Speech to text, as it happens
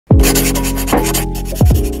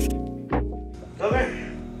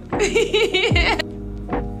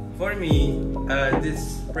For me,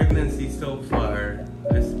 this pregnancy so far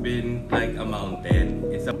has been like a mountain.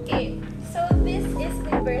 Okay, so this is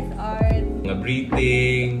my birth art. Mga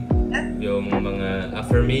breathing, yung mga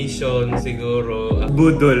affirmation siguro.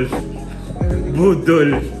 Budol.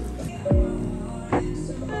 Budol.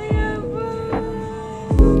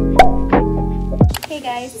 Hey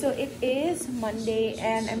guys, so it is Monday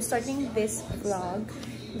and I'm starting this vlog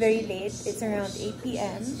very late. It's around 8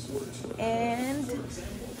 p.m. and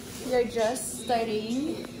we're just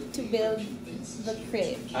starting to build the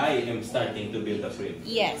crib. I am starting to build a crib.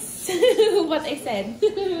 Yes, what I said.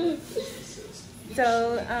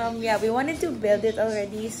 So yeah, we wanted to build it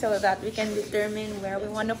already so that we can determine where we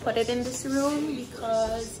want to put it in this room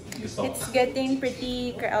because it's getting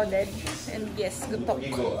pretty crowded. And yes, good talk.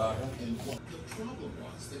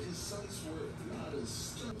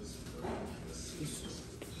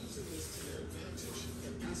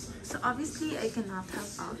 So obviously I cannot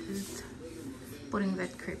help out with putting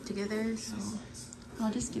that crib together, so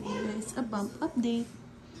I'll just give you guys a bump update.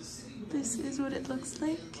 This is what it looks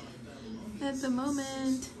like at the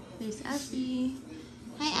moment. There's Afi.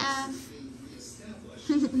 Hi Af.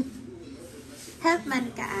 Help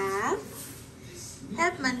man ka Af?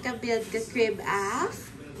 Help man ka build ka crib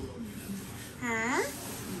Af? Ha?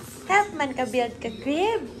 Help man ka build ka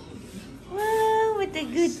crib? Wow, what a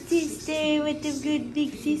good sister. What a good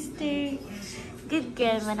big sister. Good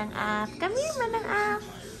girl, Manang Af. Come here, Manang Af.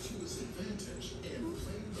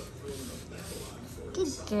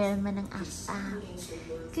 Good girl, Manang Af.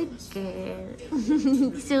 Good girl.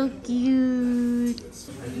 So cute.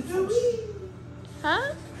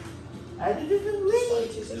 Huh?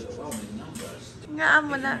 Nga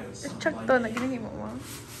mo na. Check to na ginahimo mo.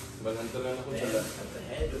 Balanto lang ako sila.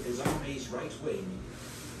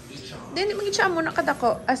 Then mag-siya muna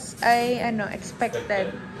kadako as I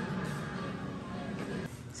expected.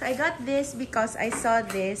 So I got this because I saw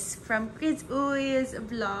this from Chris Uy's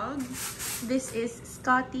vlog. This is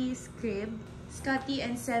Scotty's crib. Scotty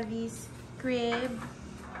and Sevi's crib.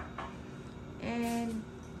 And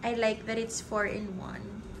I like that it's 4-in-1.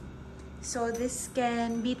 So this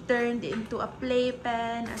can be turned into a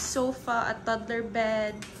playpen, a sofa, a toddler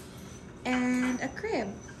bed, and a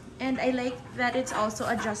crib. And I like that it's also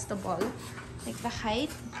adjustable, like the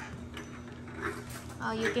height.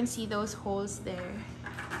 You can see those holes there.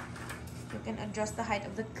 You can adjust the height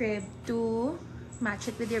of the crib to match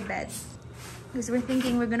it with your bed. Because we're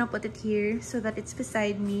thinking we're gonna put it here so that it's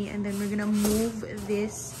beside me, and then we're gonna move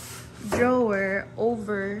this drawer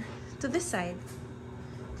over to this side,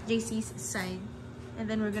 JC's side. And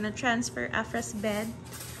then we're gonna transfer Afra's bed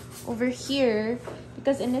over here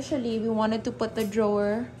because initially we wanted to put the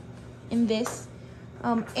drawer in this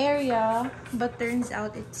area, but turns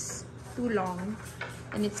out it's too long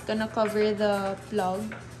and it's gonna cover the plug.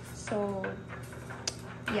 So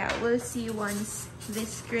yeah, we'll see once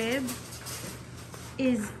this crib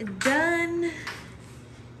is done,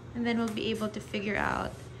 and then we'll be able to figure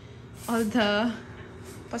out all the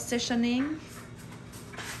positioning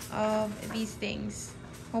of these things.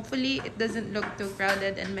 Hopefully it doesn't look too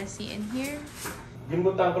crowded and messy in here.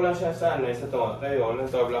 Gimbutang ko lang siya sa sa tunga kayo.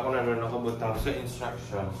 Nagtawag lang ko na nakabutang sa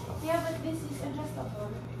instructions. Yeah, but this is adjustable.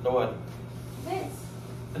 The what? This.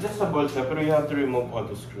 Adjustable siya, pero you have to remove all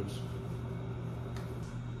the screws.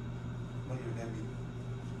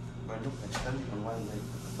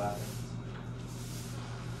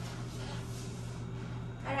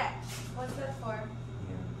 Alright, what's that for?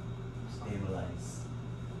 Yeah. Stabilize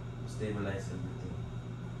everything.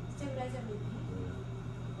 Stabilize everything? Yeah.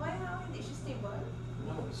 Why how hindi siya stable?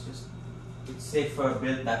 No, it's safer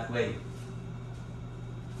built that way.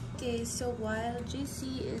 Okay, so while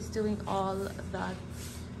JC is doing all that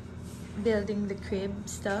building the crib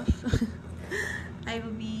stuff, I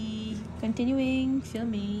will be continuing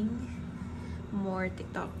filming more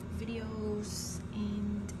TikTok videos,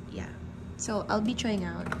 and yeah, so I'll be trying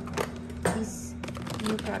out these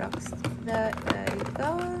new products that I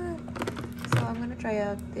got. So I'm gonna try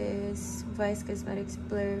out this Vice Cosmetics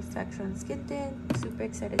Blur Faction Skin Tint. Super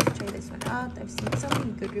excited to try this one out. I've seen so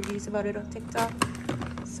many good reviews about it on TikTok,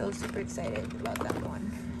 so super excited about that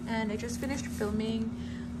one. And I just finished filming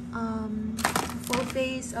full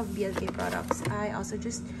face of BLK products. I also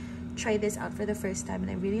just tried this out for the first time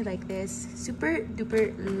and I really like this. Super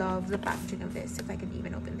duper love the packaging of this. If I can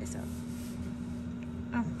even open this up.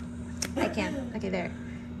 Oh, I can't. Okay, there.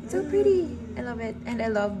 It's so pretty. I love it. And I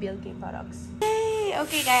love BLK products. Yay!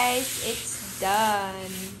 Okay guys, it's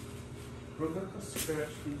done.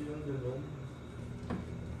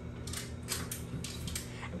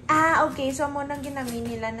 Ah, okay. So, mo nang ginamit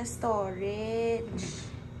nila na storage.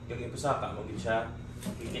 Yung ipusaka mo gid siya.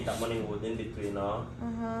 Kikita mo ning wooden dito, no?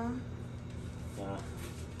 Yeah.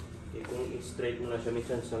 Kung straight mo na siya, may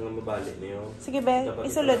chance na mabalik niyo. Sige, be.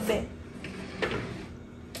 Isulod, be.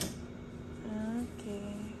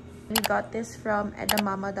 Okay. We got this from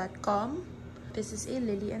edamama.com. This is a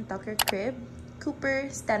Lily and Tucker crib.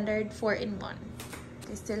 Cooper standard 4-in-1.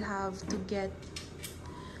 I still have to get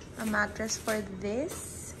a mattress for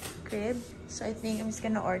this crib. So I think I'm just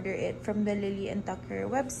gonna order it from the Lily and Tucker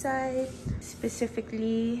website.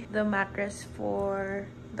 Specifically, the mattress for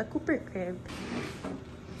the Cooper crib.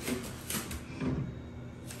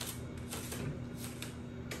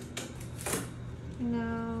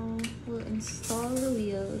 Now, we'll install the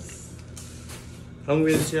wheels. Ang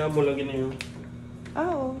wheels siya mo lagi niyo.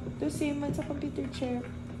 Oh, the same as a computer chair.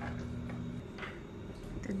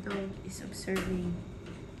 The dog is observing.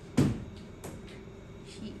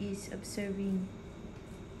 She is observing.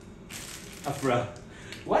 Afra,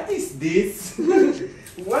 what is this?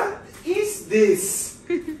 What is this?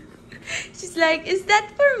 She's like, is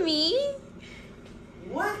that for me?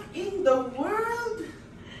 What in the world?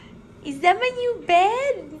 Is that my new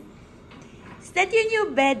bed? Is that your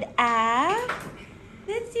new bed, Ah?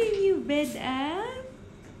 That's your new bed, Ah?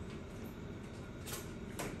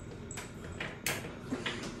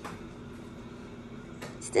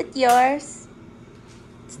 Is that yours?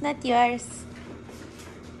 It's not yours.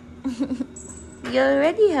 You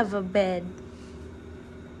already have a bed.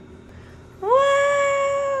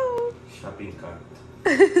 Wow! Shopping cart.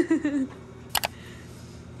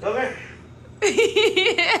 Okay.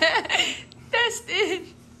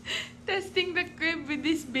 Testing the crib with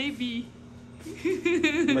this baby.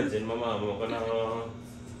 Imagine, mama mo ka na.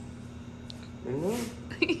 Ano?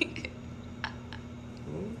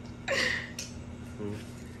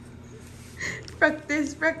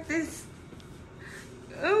 Practice.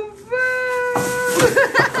 Oh, wow.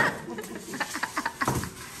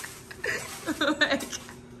 Oh my God.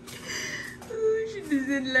 Oh, she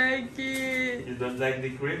doesn't like it. You don't like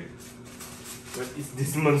the crib? What is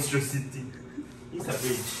this monstrosity? It's a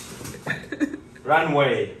bridge.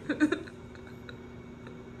 Runway.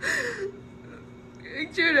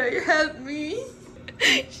 Should you help me?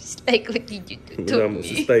 She's like, what did you do to Wala mo me?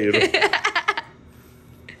 sa styro.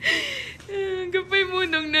 Kapay mo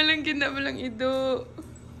nung nalang kinabalang ito.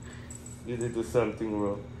 Did I do something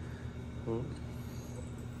wrong? Hmm?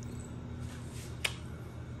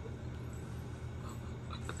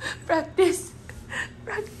 Practice.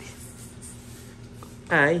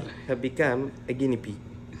 I have become a guinea pig.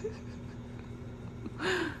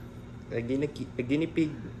 A guinea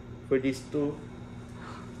pig for these two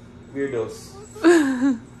weirdos.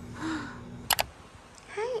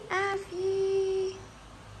 Hi, Avi.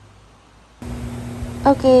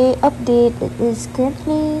 Okay, update. It is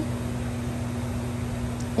currently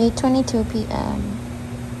 8:22 p.m.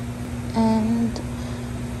 and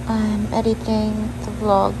I'm editing the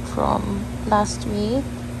vlog from last week.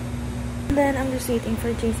 And then I'm just waiting for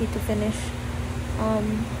JC to finish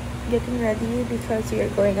getting ready because we are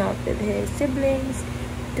going out with his siblings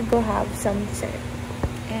to go have some dessert.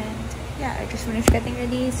 And yeah, I just finished getting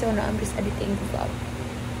ready, so now I'm just editing the vlog.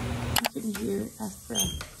 You can hear Afra.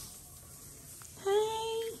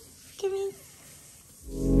 Hi, come in.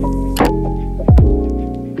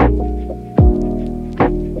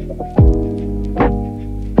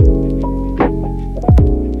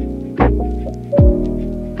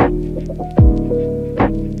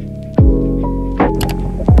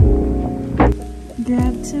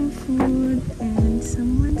 Grabbed some food and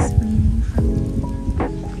someone's waiting for me.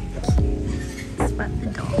 Spot the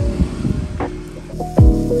dog.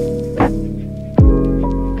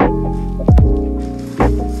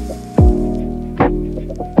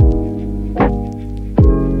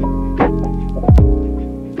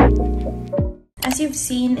 As you've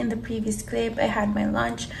seen in the previous clip, I had my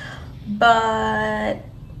lunch, but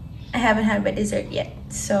I haven't had my dessert yet.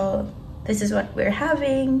 So this is what we're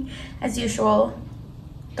having. As usual,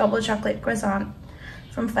 double chocolate croissant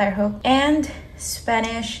from Firehook and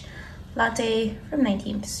Spanish latte from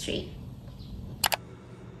 19th Street.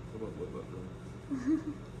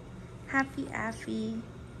 Happy Affy.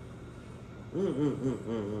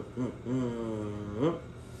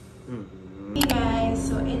 Hey guys,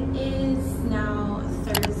 so it is now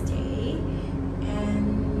Thursday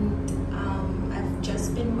and I've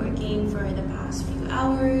just been working for the past few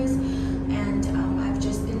hours and I've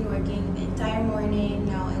just been working the entire morning.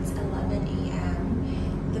 Now it's 11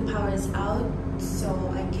 a.m. The power is out, so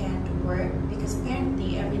I can't work because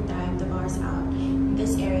apparently every time the power is out in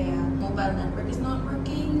this area, mobile network is not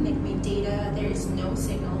working. Like my data, there is no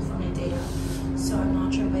signal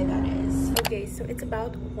So it's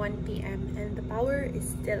about 1 p.m. and the power is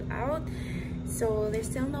still out. So there's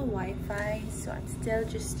still no Wi-Fi. So I'm still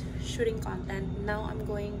just shooting content. Now I'm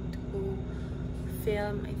going to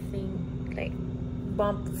film, I think, like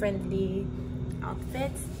bump-friendly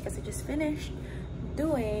outfits because I just finished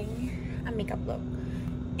doing a makeup look.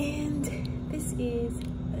 And this is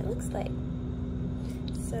what it looks like.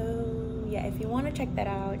 So yeah, if you want to check that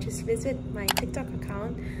out, just visit my TikTok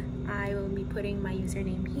account. I will be putting my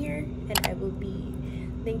username here, and I will be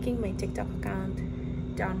linking my TikTok account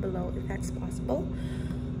down below if that's possible.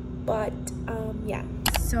 But yeah,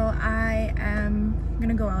 so I am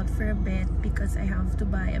gonna go out for a bit because I have to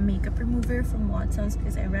buy a makeup remover from Watson's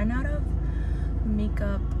because I ran out of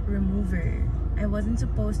makeup remover. I wasn't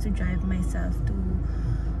supposed to drive myself to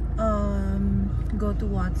go to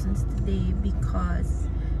Watson's today because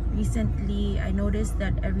recently I noticed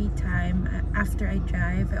that every time after I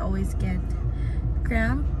drive I always get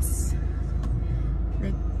cramps,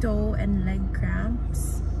 like toe and leg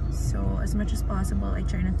cramps. So as much as possible I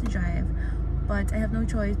try not to drive, but I have no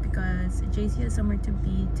choice because JC has somewhere to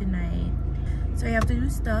be tonight, so I have to do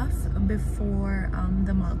stuff before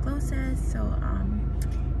the mall closes. So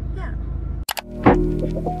yeah.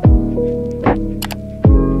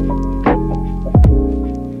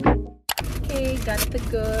 Okay, got the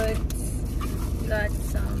goods, got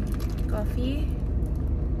some coffee,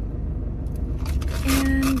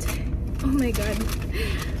 and oh my god,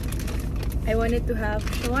 I wanted to have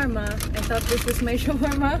shawarma. I thought this was my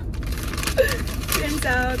shawarma. Turns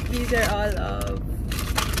out these are all of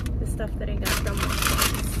the stuff that I got from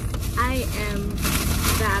Watson's. I am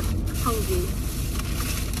that hungry.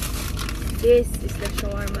 This is the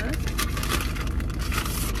shawarma.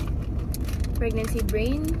 Pregnancy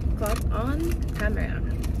brain caught on camera.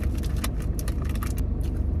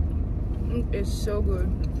 It is so good.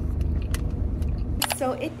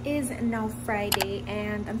 So it is now Friday,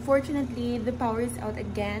 and unfortunately the power is out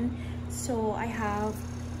again. So I have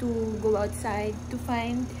to go outside to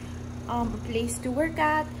find a place to work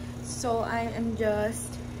at. So I am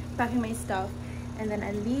just packing my stuff, and then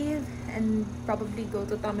I leave and probably go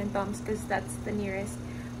to Tom and Tom's because that's the nearest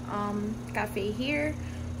cafe here.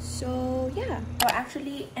 So yeah, so I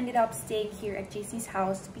actually ended up staying here at JC's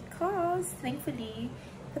house because thankfully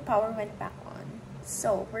the power went back on.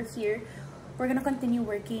 So we're here, we're gonna continue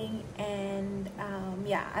working, and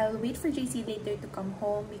yeah, I'll wait for JC later to come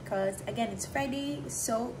home because again it's Friday,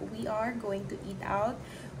 so we are going to eat out.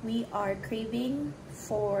 We are craving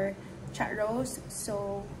for chat roast,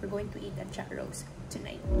 so we're going to eat at chat roast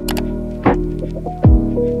tonight.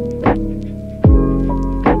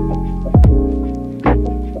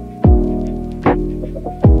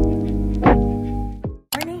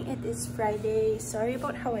 Morning, it is Friday. Sorry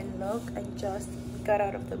about how I look. I just got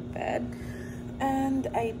out of the bed and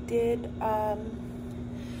I did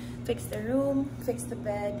fix the room, fix the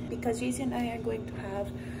bed, because JC and I are going to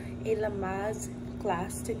have a Lamaze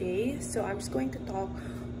class today. So I'm just going to talk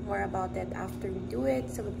more about it after we do it,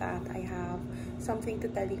 so that I have something to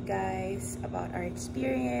tell you guys about our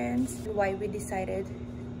experience, why we decided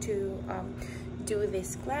to do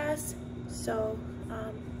this class. So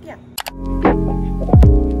yeah.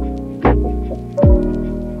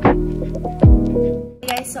 Hey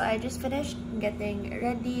guys, so I just finished getting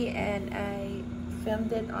ready and I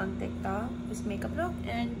filmed it on TikTok, this makeup look,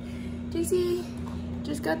 and JC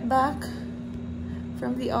just got back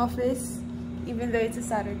from the office, even though it's a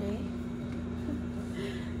Saturday.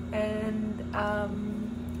 And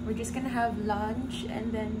we're just gonna have lunch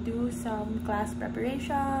and then do some class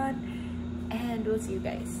preparation, and we'll see you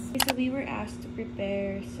guys. So we were asked to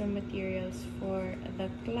prepare some materials for the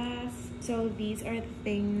class. So these are the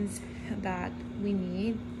things that we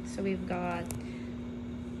need. So we've got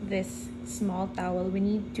this small towel, we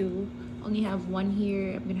need two, only have one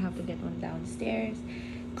here, I'm gonna have to get one downstairs.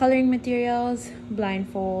 Coloring materials,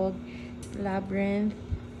 blindfold, labyrinth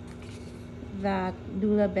that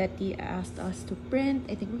Dula Betty asked us to print.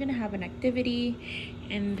 I think we're gonna have an activity,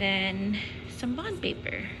 and then some bond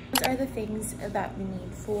paper. Those are the things that we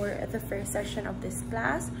need for the first session of this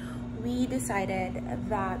class. We decided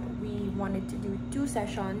that we wanted to do 2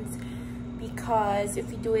 sessions because if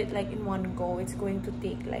we do it like in one go, it's going to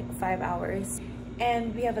take like 5 hours,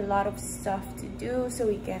 and we have a lot of stuff to do, so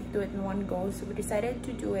we can't do it in one go. So we decided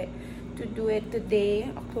to do it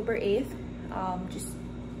today, October 8th, just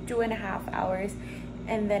 2.5 hours,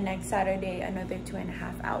 and then next Saturday another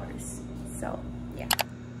 2.5 hours. So yeah.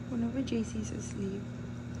 Whenever JC's asleep,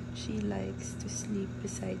 she likes to sleep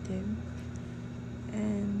beside him,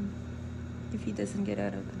 and if he doesn't get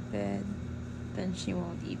out of the bed, then she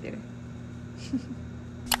won't either.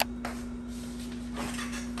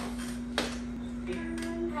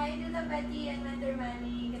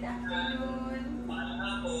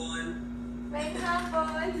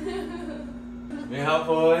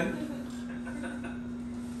 hapon.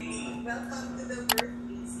 Welcome to the Work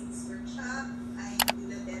Basics Workshop. I'm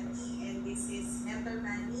Dula Betty and this is Mentor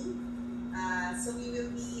Manny. So we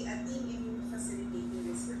will be a team in facilitating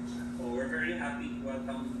this workshop. Oh, we're very happy to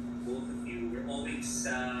welcome both of you. We're always,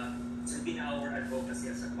 it's been our advocacy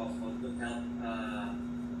as a couple to help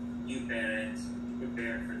new parents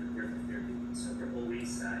prepare for the birth of their baby. So we're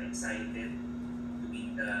always excited to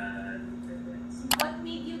meet the new parents. What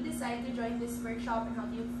made you decide to join this workshop and how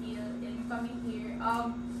do you feel in coming here?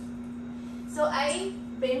 So I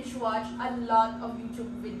binge watched a lot of YouTube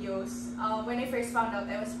videos. When I first found out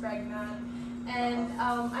I was pregnant, and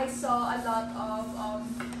I saw a lot of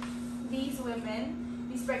these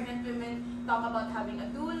pregnant women talk about having a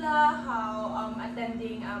doula, how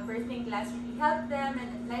attending a birthing class really helped them and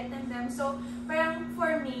enlightened them. So parang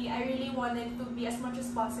for me, I really wanted to be as much as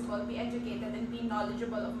possible, be educated and be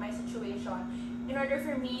knowledgeable of my situation in order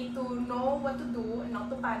for me to know what to do and not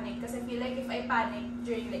to panic, because I feel like if I panic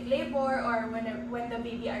during like labor or when the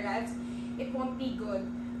baby arrives, it won't be good.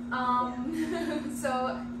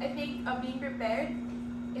 So I think being prepared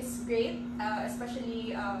is great,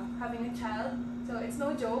 especially having a child. So it's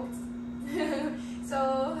no joke.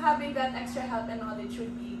 So having that extra help and knowledge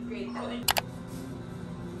would be great.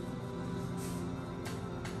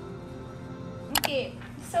 Okay,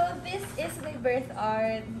 so this is my birth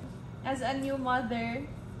art. As a new mother,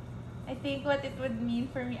 I think what it would mean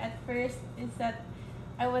for me at first is that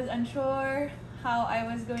I was unsure how I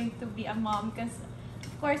was going to be a mom, because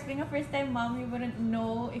of course being a first-time mom, you wouldn't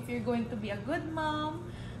know if you're going to be a good mom,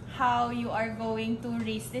 how you are going to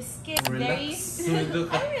raise this kid. Relax. I'm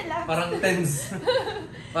relaxed. Parang tense.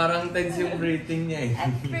 Parang tense yung breathing niya eh.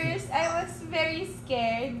 At first, I was very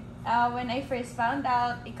scared when I first found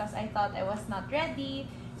out, because I thought I was not ready.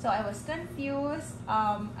 So I was confused.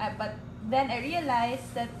 But then I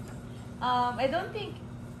realized that I don't think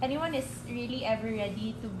anyone is really ever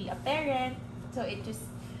ready to be a parent. So it just,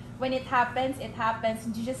 when it happens, it happens.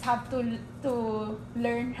 You just have to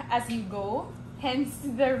learn as you go. Hence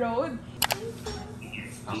the road.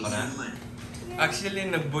 Ako na? Actually,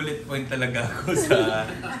 nag-bullet point talaga ako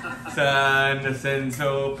sa nasen.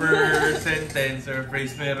 So, per sentence or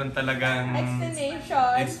phrase, meron talagang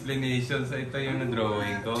explanation. So, ito yung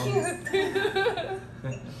na-drawing ko.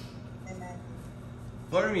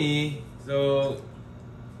 For me,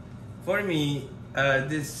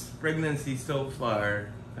 this pregnancy so far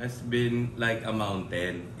has been like a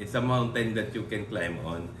mountain. It's a mountain that you can climb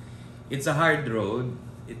on. It's a hard road.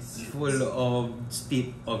 It's full of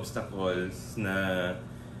steep obstacles na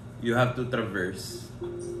you have to traverse.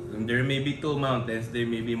 And there may be 2 mountains, there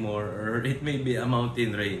may be more, or it may be a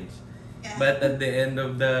mountain range. But at the end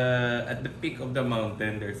of at the peak of the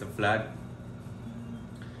mountain, there's a flag.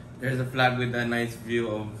 There's a flag with a nice view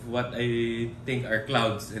of what I think are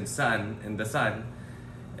clouds and the sun.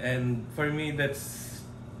 And for me, that's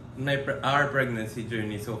our pregnancy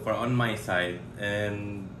journey so far on my side.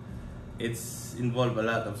 And it's involved a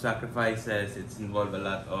lot of sacrifices. It's involved a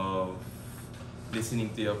lot of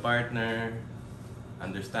listening to your partner,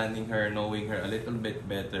 understanding her, knowing her a little bit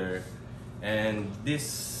better. And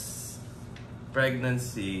this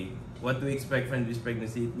pregnancy, what do we expect from this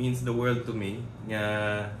pregnancy? It means the world to me.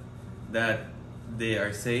 That they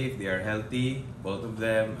are safe, they are healthy, both of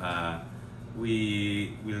them.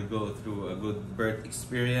 We will go through a good birth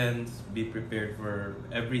experience, be prepared for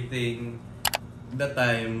everything. The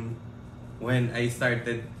time when I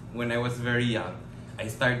was very young, I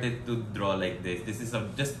started to draw like this. This is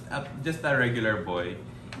just a regular boy,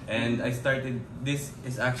 and this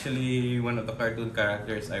is actually one of the cartoon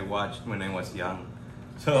characters I watched when I was young.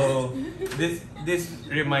 So this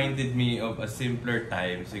reminded me of a simpler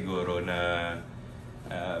time siguro na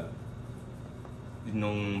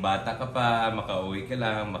nung bata ka pa, makauwi ka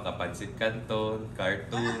lang, makapansit kanton,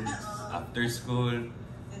 cartoons, after school.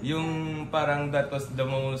 Yung parang that was the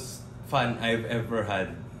most fun I've ever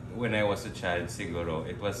had when I was a child siguro.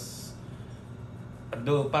 It was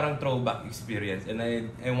parang throwback experience, and I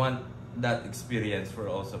want that experience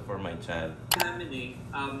also for my child.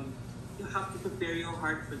 You have to prepare your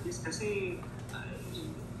heart for this kasi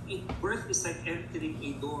birth is like entering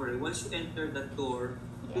a door. Once you enter that door,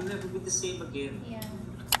 you'll never be the same again. Yeah.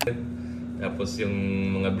 Tapos yung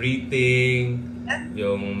mga breathing,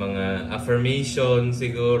 yung mga affirmation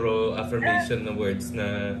siguro, affirmation na words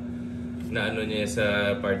na ano niya sa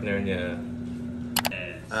partner niya.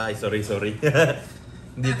 Ay, sorry.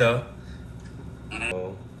 Dito.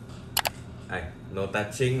 Ay, no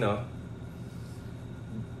touching, no?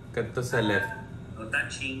 Kanto sa left. No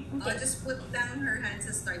touching. Okay. Just put down her hands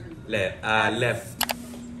and start. Left.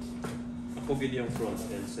 Pugil yung front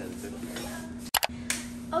and center.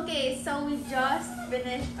 Okay, so we just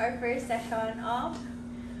finished our first session of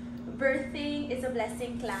Birthing is a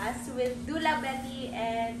Blessing class with Dula Betty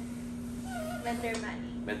and Mentor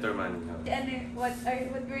Manny. Mentor Manny. And what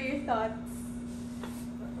were your thoughts?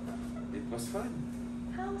 It was fun.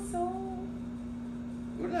 How so?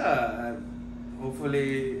 Wala.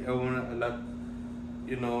 Hopefully, a lot,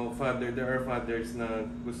 there are fathers na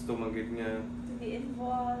gusto magit niya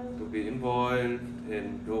To be involved,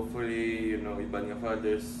 and hopefully, iba nga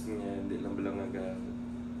fathers niya, hindi lang bilang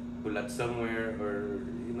nagulat somewhere, or,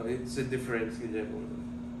 it's a difference kaya kung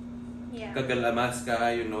kagalamas ka,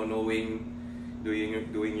 knowing,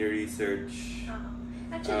 doing your research.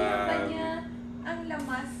 Actually, yung kanya, ang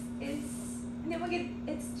lamas is,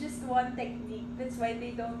 it's just one technique. That's why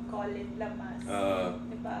they don't call it lamas.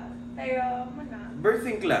 Diba? Pero,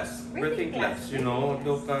 Birthing class, class.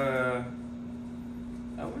 do ka,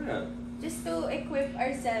 wala. Just to equip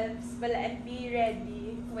ourselves and be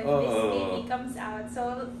ready when this baby comes out.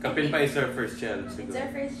 So, Kapin pa is our first child. It's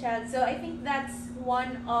our first child. So, I think that's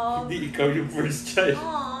one of... Hindi ikaw yung first child.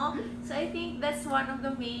 So, I think that's one of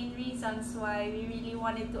the main reasons why we really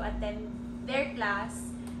wanted to attend their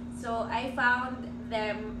class. So, I found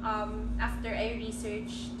them after I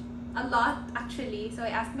researched a lot, actually. So,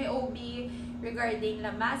 I asked my OB regarding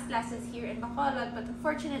Lamaze classes here in Bacolod, but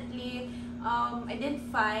unfortunately, I didn't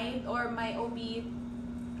find, or my OB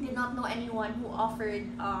did not know anyone who offered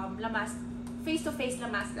Lamaze, face-to-face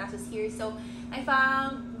Lamaze classes here. So I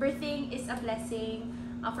found Birthing is a Blessing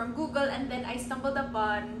from Google, and then I stumbled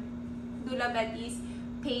upon Dula Betty's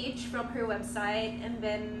page from her website, and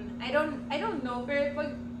then I don't know, pero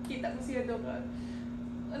pag kita ko siya doon,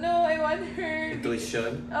 I want her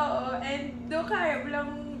intuition. And doon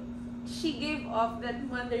lang she gave off that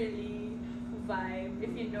motherly vibe, if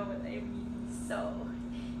you know what I mean. So,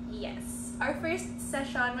 yes. Our first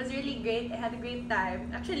session was really great. I had a great time.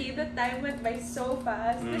 Actually, the time went by so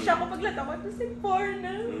fast. Nasya ko paglatakot kasi 4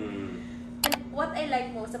 na. And what I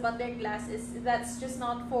like most about their class is that's just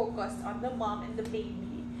not focused on the mom and the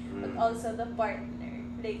baby, but also the partner.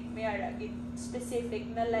 Like, may aragin specific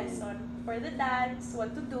na lesson for the dads,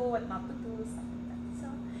 what to do, what not to do, something like that. So,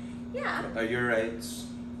 yeah. What are your rights?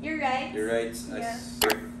 Your rights? Your rights as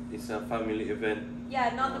it's a family event.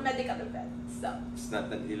 Yeah, not a medical event. So it's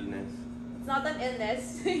not an illness. It's not an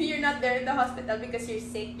illness. You're not there in the hospital because you're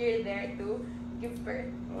sick. You're there to give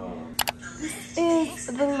birth. This is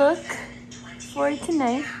the look for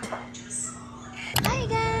tonight. Hi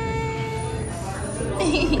guys!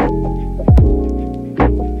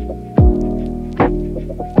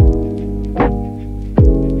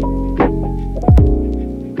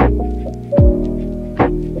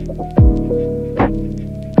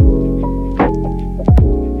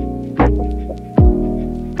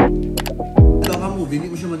 Hindi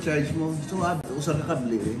ko siya ma-charge mo. So, usang ka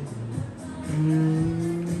kable eh.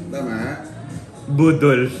 Tama?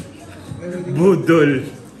 Budol. Budol.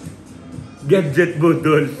 Gadget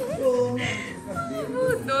budol.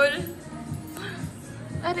 Budol.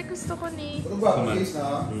 Ay, gusto ko ni. Ano ba? Please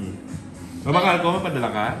na. Mabakal ko, mapadala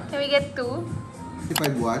ka? Can we get 2?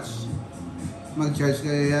 55 watts. Mag-charge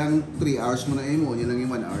kaya yung 3 hours mo na mo. Yun lang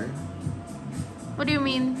yung 1 hour. What do you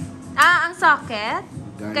mean? Ang socket?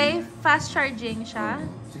 Gani. Kay fast charging siya?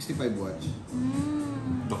 65 watts.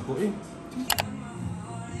 Bako eh.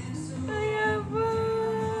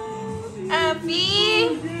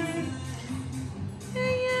 Abby!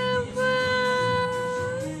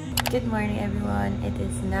 Good morning everyone. It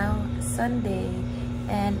is now Sunday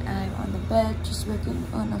and I'm on the bed just working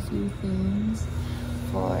on a few things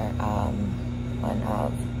for one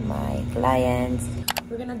of my clients.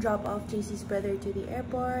 We're gonna drop off JC's brother to the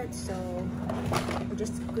airport, so we're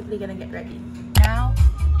just quickly gonna get ready. Now,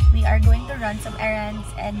 we are going to run some errands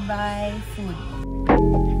and buy food.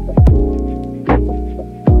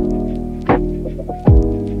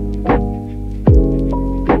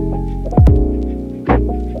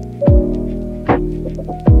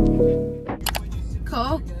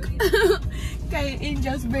 Coke! Kay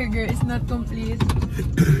Angel's Burger is not complete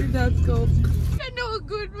without Coke. Ano,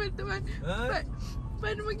 good man naman.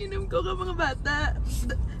 Paano mag-inom ko ka mga bata?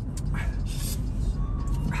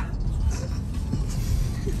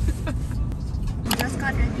 We just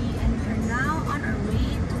got ready and we're now on our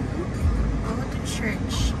way to go to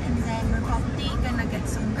church. And then we're probably gonna get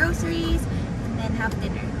some groceries and then have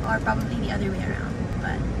dinner. Or probably the other way around.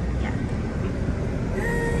 But yeah.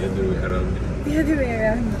 The other way around. The other way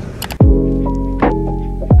around.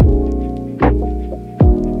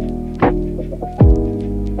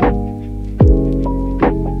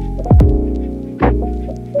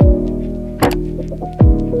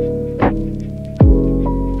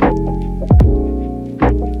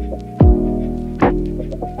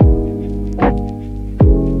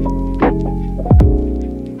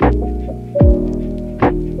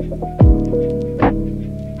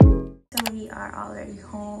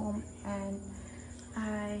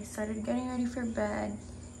 bed.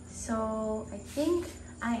 So I think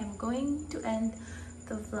I am going to end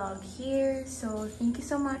the vlog here. So thank you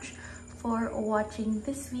so much for watching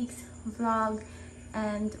this week's vlog,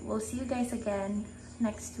 and we'll see you guys again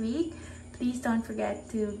next week. Please don't forget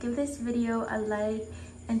to give this video a like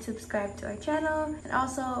and subscribe to our channel, and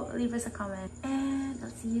also leave us a comment, and I'll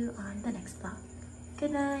see you on the next vlog.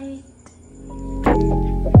 Good night.